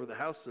priest over the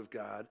house of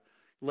God,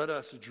 let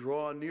us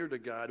draw near to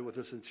God with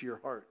a sincere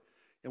heart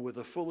and with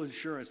a full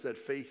assurance that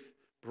faith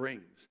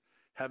brings,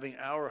 having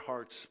our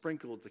hearts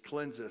sprinkled to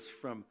cleanse us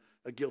from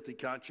a guilty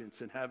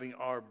conscience and having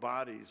our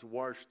bodies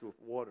washed with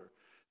water.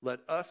 Let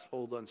us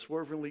hold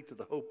unswervingly to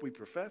the hope we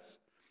profess,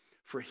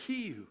 for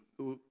he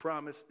who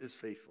promised is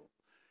faithful.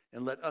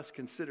 And let us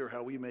consider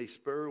how we may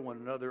spur one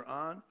another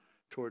on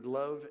toward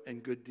love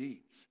and good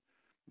deeds,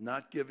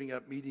 not giving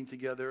up meeting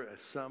together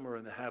as some are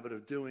in the habit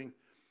of doing,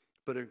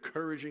 but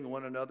encouraging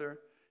one another,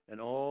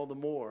 and all the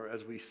more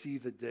as we see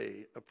the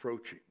day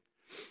approaching.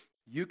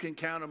 You can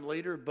count them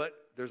later, but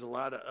there's a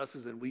lot of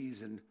us's and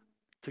we's and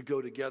to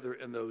go together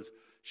in those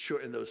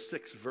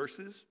 6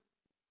 verses.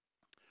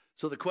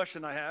 So the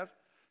question I have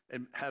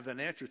and have an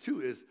answer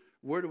to is,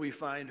 where do we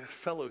find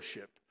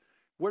fellowship?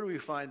 Where do we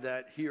find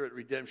that here at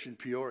Redemption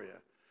Peoria?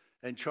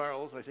 And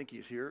Charles, I think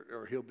he's here,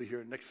 or he'll be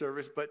here next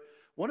service, but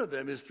one of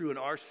them is through an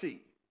RC,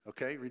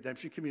 okay,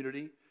 Redemption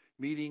Community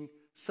meeting.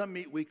 Some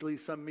meet weekly,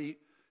 some meet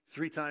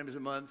 3 times a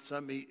month,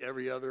 some meet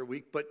every other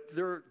week, but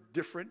they're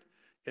different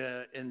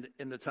in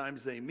the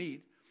times they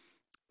meet.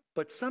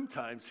 But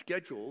sometimes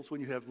schedules,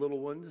 when you have little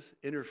ones,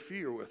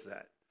 interfere with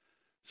that.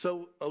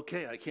 So,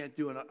 okay, I can't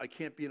be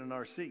in an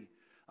RC.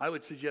 I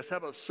would suggest, how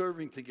about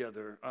serving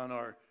together on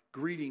our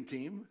greeting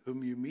team,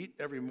 whom you meet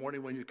every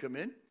morning when you come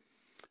in.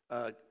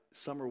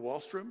 Summer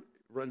Wallstrom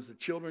runs the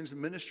children's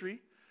ministry.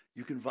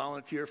 You can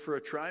volunteer for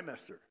a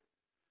trimester.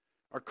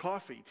 Our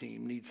coffee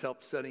team needs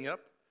help setting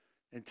up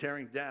and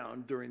tearing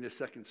down during the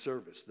second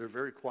service. They're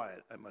very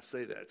quiet, I must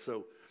say that.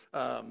 So,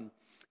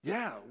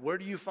 where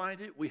do you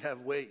find it? We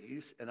have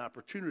ways and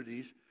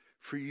opportunities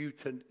for you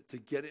to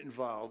get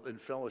involved in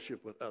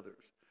fellowship with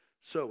others.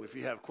 So if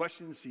you have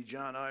questions, see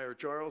John, I, or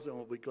Charles, and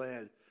we'll be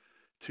glad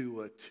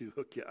to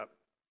hook you up.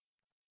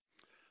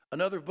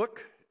 Another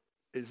book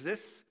is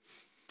this,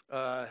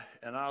 and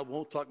I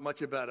won't talk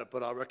much about it,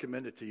 but I'll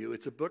recommend it to you.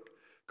 It's a book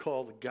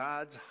called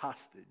God's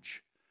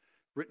Hostage,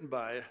 written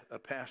by a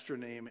pastor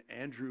named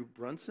Andrew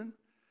Brunson,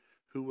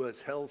 who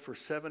was held for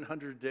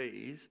 700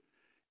 days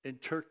in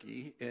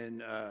Turkey in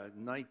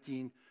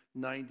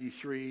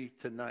 1993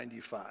 to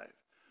 95.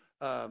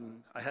 I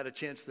had a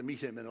chance to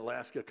meet him in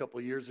Alaska a couple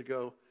of years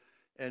ago,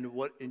 and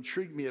what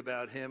intrigued me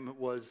about him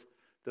was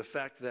the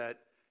fact that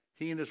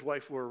he and his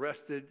wife were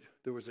arrested.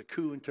 There was a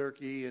coup in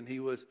Turkey, and he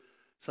was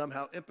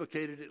somehow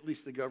implicated, at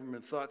least the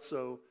government thought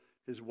so.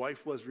 His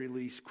wife was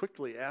released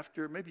quickly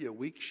after, maybe a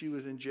week she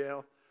was in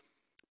jail,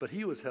 but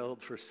he was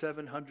held for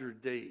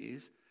 700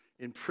 days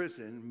in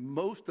prison,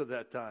 most of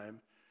that time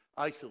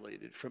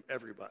isolated from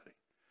everybody.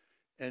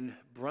 And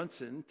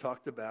Brunson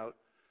talked about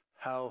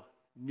how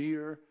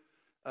near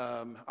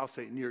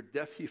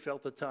death he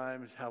felt at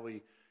times, how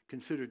he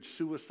considered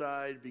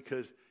suicide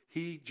because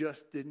he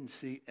just didn't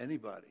see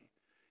anybody.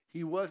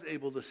 He was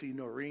able to see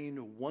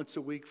Noreen once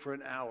a week for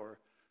an hour,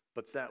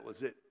 but that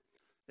was it.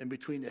 And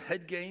between the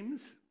head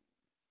games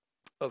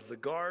of the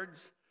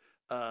guards,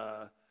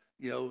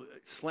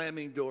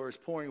 slamming doors,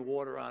 pouring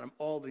water on him,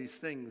 all these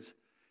things,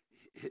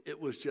 it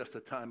was just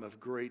a time of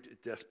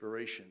great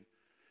desperation.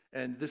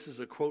 And this is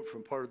a quote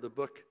from part of the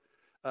book,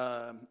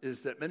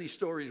 is that many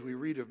stories we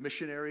read of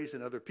missionaries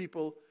and other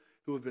people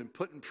who have been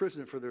put in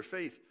prison for their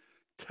faith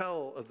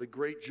tell of the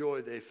great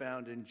joy they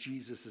found in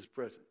Jesus'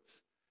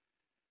 presence,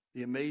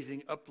 the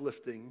amazing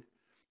uplifting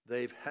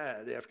they've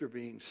had after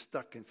being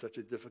stuck in such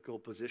a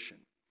difficult position.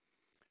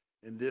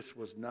 And this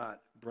was not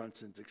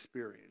Brunson's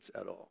experience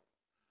at all.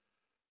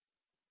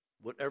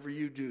 Whatever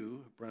you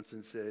do,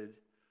 Brunson said,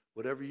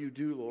 whatever you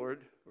do,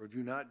 Lord, or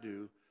do not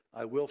do,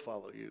 I will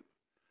follow you.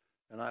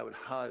 And I would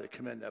highly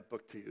commend that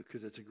book to you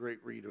because it's a great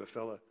read of a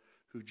fellow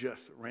who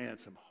just ran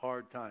some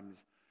hard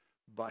times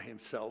by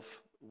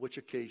himself, which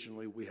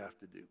occasionally we have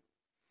to do.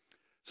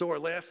 So our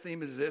last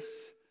theme is this.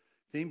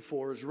 Theme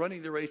 4 is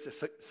running the race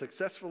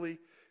successfully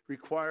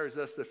requires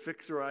us to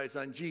fix our eyes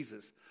on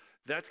Jesus.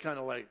 That's kind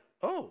of like,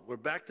 oh, we're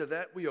back to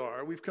that.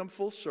 We've come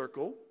full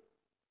circle.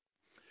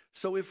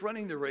 So if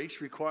running the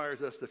race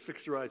requires us to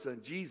fix our eyes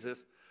on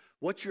Jesus,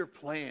 what's your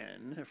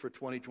plan for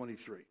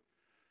 2023?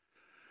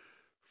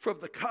 From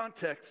the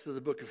context of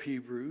the book of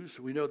Hebrews,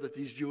 we know that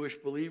these Jewish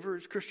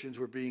believers, Christians,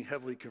 were being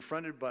heavily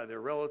confronted by their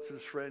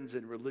relatives, friends,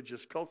 and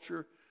religious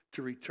culture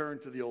to return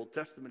to the Old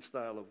Testament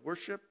style of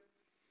worship.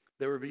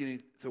 They were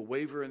beginning to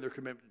waver in their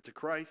commitment to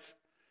Christ.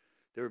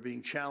 They were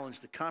being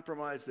challenged to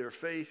compromise their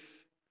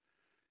faith,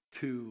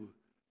 to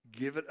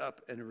give it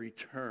up and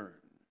return.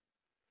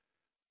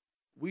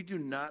 We do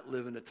not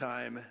live in a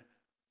time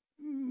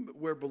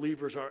where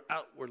believers are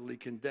outwardly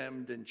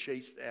condemned and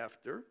chased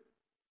after.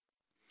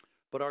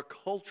 But our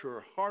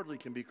culture hardly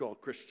can be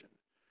called Christian.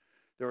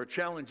 There are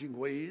challenging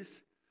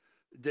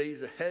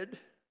days ahead,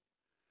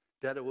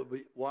 that it would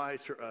be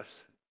wise for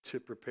us to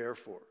prepare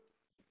for.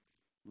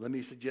 Let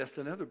me suggest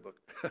another book.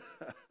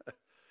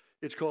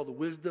 It's called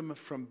Wisdom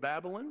from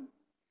Babylon,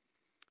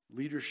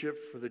 Leadership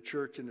for the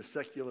Church in the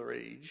Secular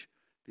Age.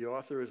 The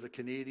author is a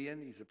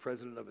Canadian. He's the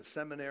president of a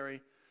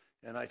seminary.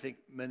 And I think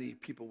many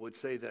people would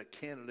say that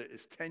Canada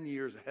is 10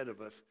 years ahead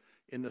of us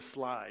in the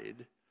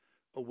slide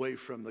away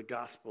from the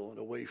gospel and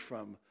away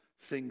from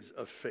things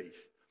of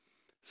faith.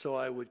 So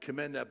I would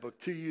commend that book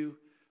to you.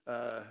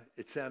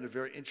 It sounded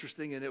very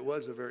interesting, and it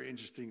was a very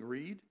interesting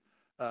read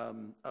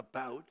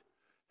about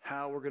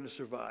how we're going to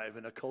survive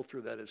in a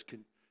culture that is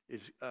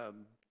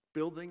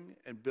building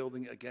and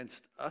building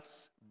against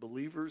us,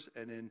 believers,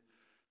 and in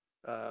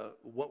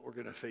what we're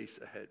going to face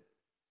ahead.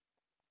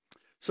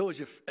 So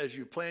as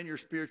you plan your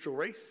spiritual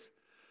race,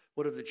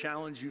 what are the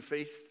challenges you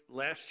faced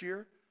last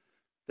year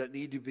that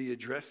need to be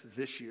addressed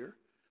this year?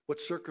 What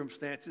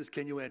circumstances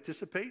can you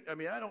anticipate? I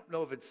mean, I don't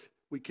know if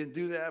we can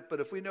do that, but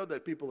if we know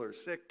that people are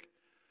sick,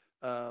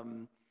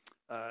 Um,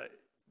 uh,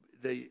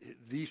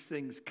 these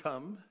things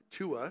come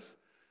to us.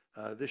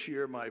 This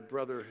year, my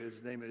brother,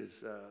 his name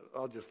is,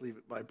 I'll just leave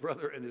it, my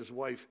brother and his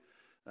wife,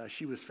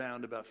 she was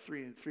found about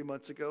three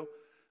months ago.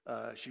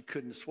 She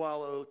couldn't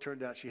swallow.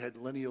 Turned out she had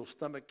lineal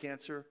stomach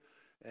cancer.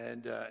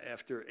 And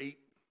after eight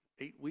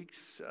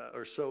weeks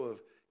or so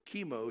of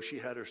chemo, she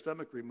had her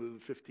stomach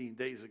removed 15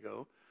 days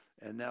ago.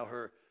 And now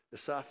her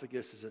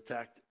esophagus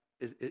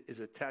is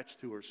attached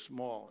to her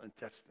small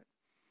intestine.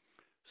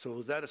 So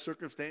was that a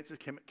circumstance that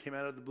came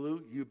out of the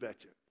blue? You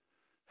betcha.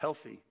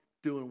 Healthy,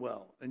 doing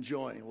well,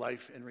 enjoying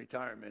life in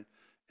retirement,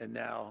 and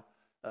now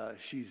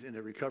she's in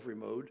a recovery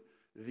mode.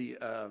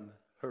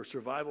 Her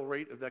survival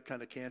rate of that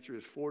kind of cancer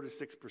is 4 to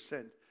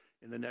 6%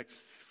 in the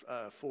next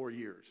 4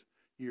 years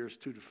 2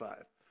 to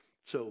 5.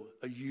 So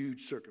a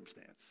huge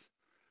circumstance.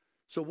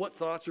 So what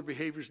thoughts or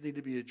behaviors need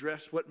to be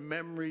addressed? What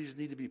memories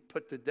need to be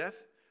put to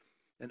death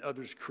and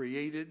others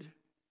created?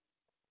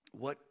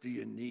 What do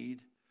you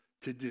need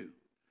to do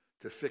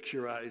to fix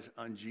your eyes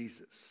on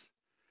Jesus?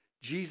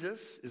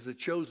 Jesus is the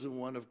chosen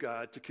one of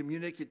God to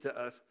communicate to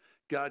us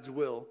God's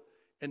will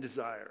and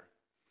desire.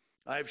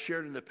 I have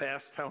shared in the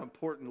past how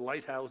important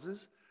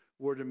lighthouses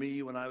were to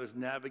me when I was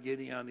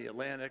navigating on the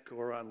Atlantic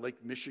or on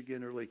Lake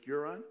Michigan or Lake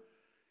Huron.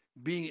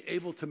 Being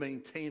able to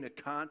maintain a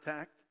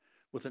contact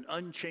with an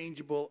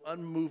unchangeable,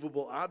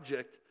 unmovable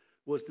object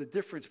was the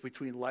difference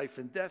between life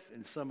and death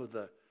in some of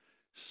the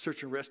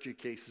search and rescue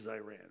cases I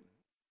ran.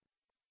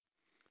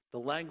 The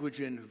language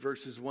in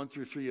verses 1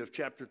 through 3 of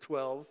chapter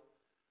 12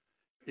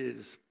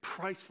 is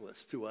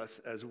priceless to us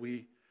as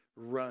we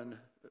run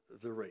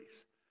the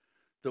race.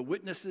 The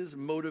witnesses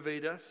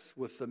motivate us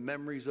with the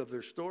memories of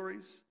their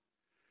stories.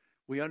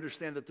 We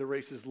understand that the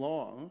race is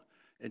long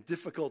and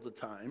difficult at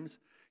times.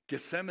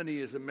 Gethsemane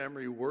is a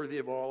memory worthy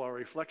of all our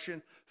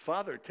reflection.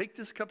 Father, take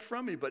this cup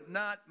from me, but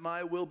not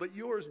my will, but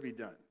yours be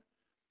done.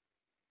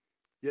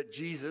 Yet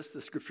Jesus,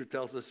 the scripture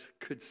tells us,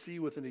 could see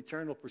with an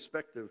eternal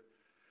perspective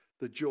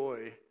the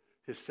joy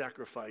his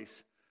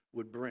sacrifice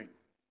would bring.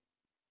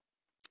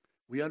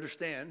 We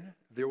understand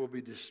there will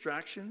be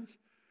distractions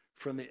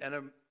from the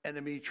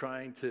enemy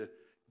trying to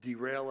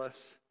derail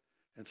us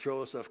and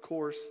throw us off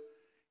course,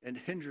 and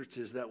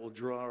hindrances that will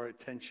draw our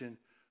attention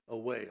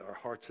away, our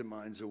hearts and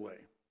minds away.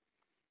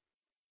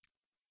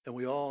 And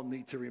we all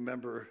need to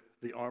remember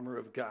the armor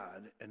of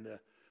God and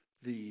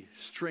the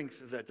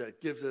strength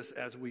that gives us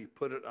as we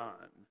put it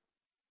on.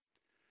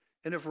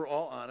 And if we're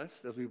all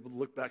honest, as we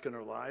look back in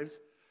our lives,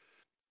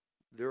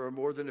 there are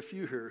more than a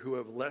few here who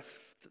have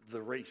left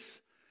the race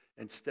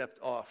and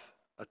stepped off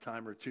a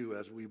time or two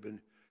as we've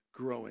been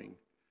growing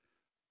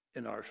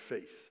in our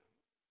faith.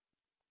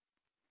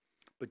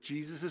 But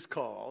Jesus'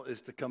 call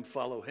is to come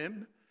follow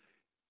him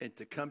and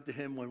to come to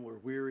him when we're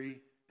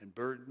weary and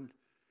burdened,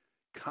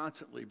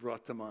 constantly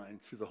brought to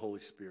mind through the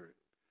Holy Spirit.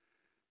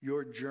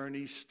 Your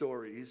journey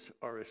stories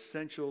are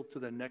essential to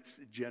the next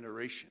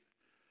generation.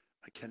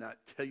 I cannot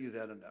tell you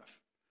that enough.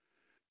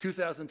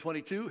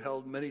 2022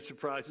 held many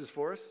surprises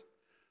for us.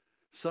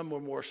 Some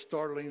were more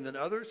startling than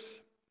others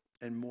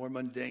and more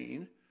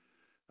mundane.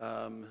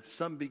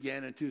 Some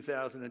began in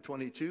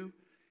 2022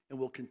 and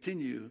will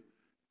continue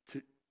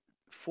to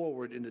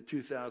forward into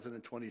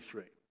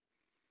 2023.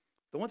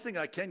 The one thing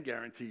I can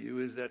guarantee you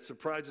is that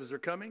surprises are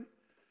coming,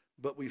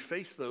 but we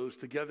face those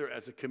together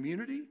as a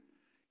community,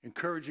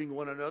 encouraging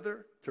one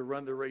another to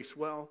run the race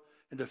well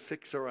and to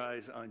fix our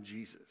eyes on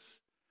Jesus.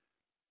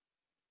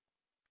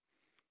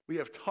 We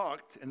have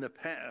talked in the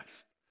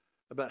past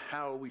about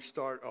how we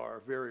start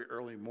our very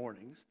early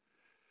mornings.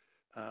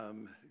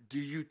 Do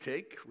you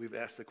take, we've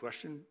asked the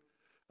question,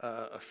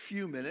 a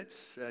few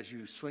minutes as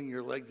you swing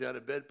your legs out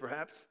of bed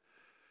perhaps,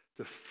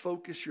 to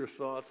focus your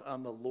thoughts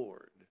on the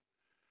Lord?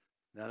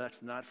 Now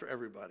that's not for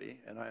everybody,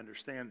 and I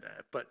understand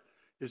that, but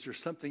is there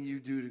something you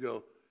do to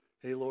go,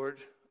 hey Lord,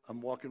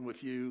 I'm walking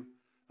with you,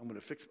 I'm going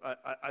to fix,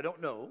 I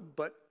don't know,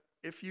 but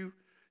if you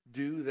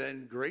do,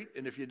 then great,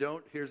 and if you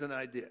don't, here's an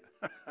idea.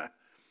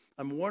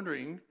 I'm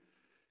wondering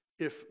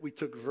if we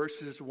took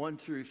verses 1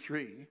 through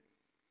 3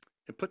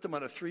 and put them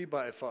on a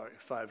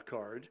 3x5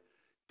 card,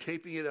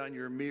 taping it on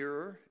your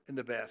mirror in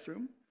the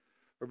bathroom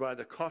or by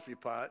the coffee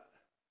pot.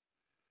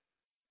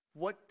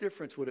 What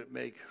difference would it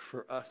make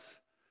for us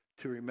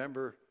to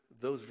remember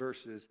those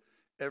verses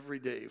every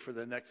day for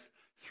the next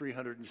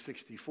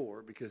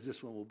 364, because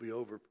this one will be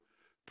over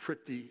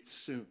pretty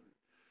soon?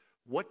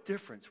 What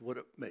difference would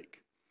it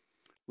make?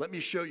 Let me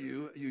show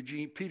you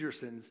Eugene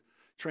Peterson's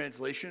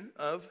translation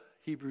of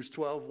Hebrews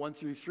 12, 1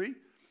 through 3.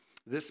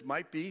 This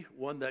might be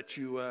one that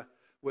you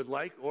would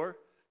like, or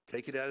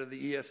take it out of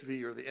the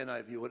ESV or the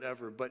NIV,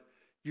 whatever. But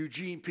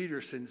Eugene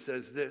Peterson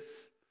says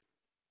this: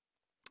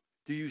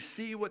 do you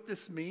see what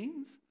this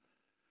means?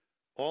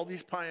 All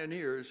these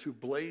pioneers who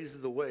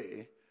blazed the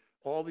way,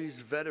 all these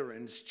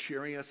veterans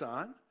cheering us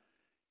on,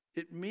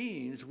 it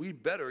means we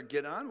better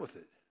get on with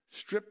it.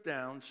 Strip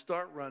down,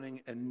 start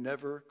running, and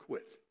never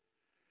quit.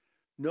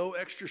 No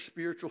extra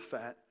spiritual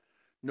fat,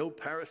 no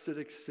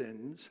parasitic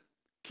sins.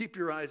 Keep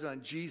your eyes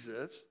on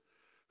Jesus,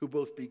 who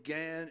both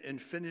began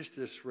and finished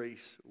this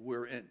race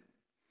we're in.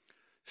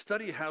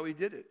 Study how he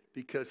did it,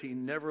 because he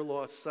never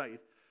lost sight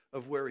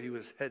of where he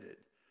was headed,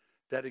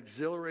 that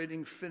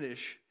exhilarating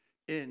finish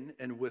in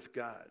and with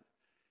God.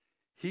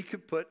 He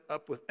could put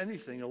up with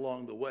anything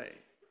along the way,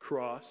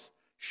 cross,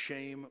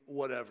 shame,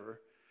 whatever,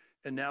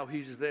 and now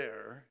he's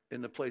there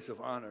in the place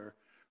of honor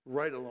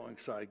right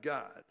alongside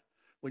God.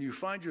 When you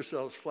find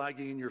yourselves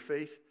flagging in your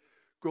faith,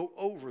 go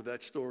over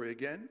that story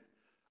again,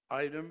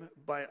 item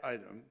by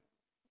item,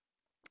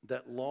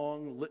 that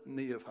long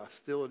litany of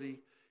hostility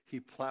he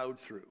plowed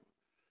through.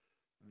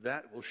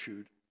 That will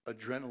shoot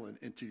adrenaline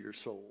into your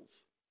souls.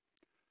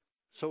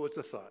 So it's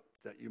a thought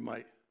that you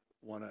might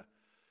want to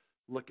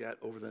look at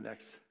over the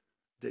next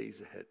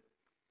days ahead.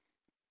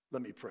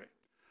 Let me pray.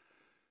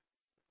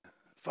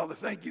 Father,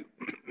 thank you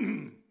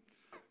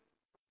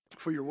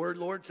for your word,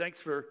 Lord. Thanks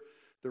for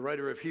the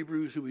writer of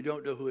Hebrews, who we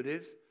don't know who it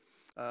is.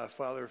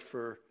 Father,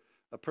 for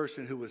a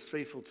person who was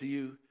faithful to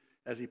you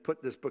as he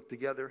put this book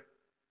together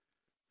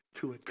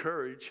to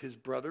encourage his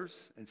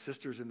brothers and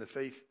sisters in the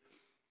faith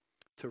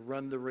to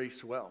run the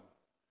race well.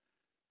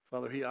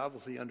 Father, he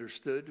obviously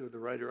understood, or the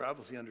writer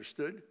obviously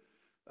understood,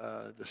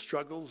 the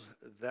struggles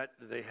that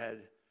they had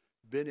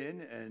been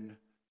in and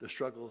the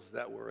struggles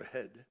that were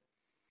ahead.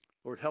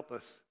 Lord, help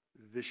us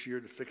this year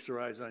to fix our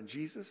eyes on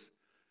Jesus.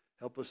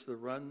 Help us to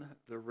run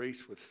the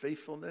race with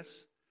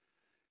faithfulness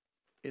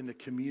in the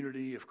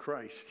community of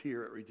Christ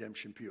here at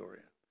Redemption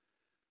Peoria.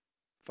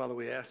 Father,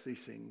 we ask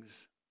these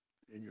things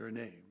in your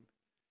name.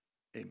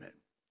 Amen.